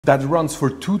that runs for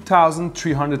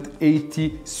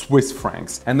 2,380 Swiss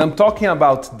francs. And I'm talking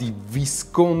about the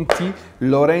Visconti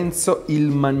Lorenzo il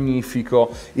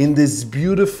Magnifico in this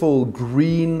beautiful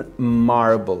green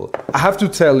marble. I have to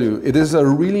tell you, it is a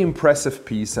really impressive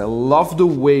piece. I love the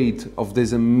weight of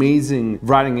this amazing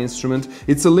writing instrument.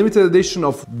 It's a limited edition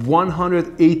of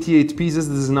 188 pieces.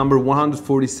 This is number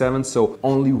 147, so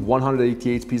only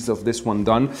 188 pieces of this one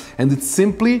done. And it's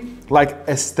simply like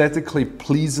aesthetically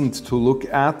pleasant to look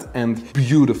at and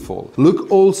beautiful.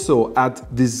 Look also at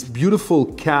this beautiful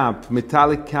cap,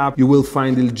 metallic cap. You will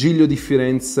find Il Giglio di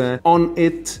Firenze on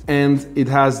it, and it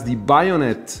has the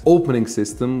bayonet opening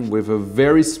system with a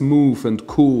very smooth and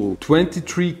cool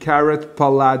 23 karat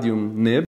palladium nib.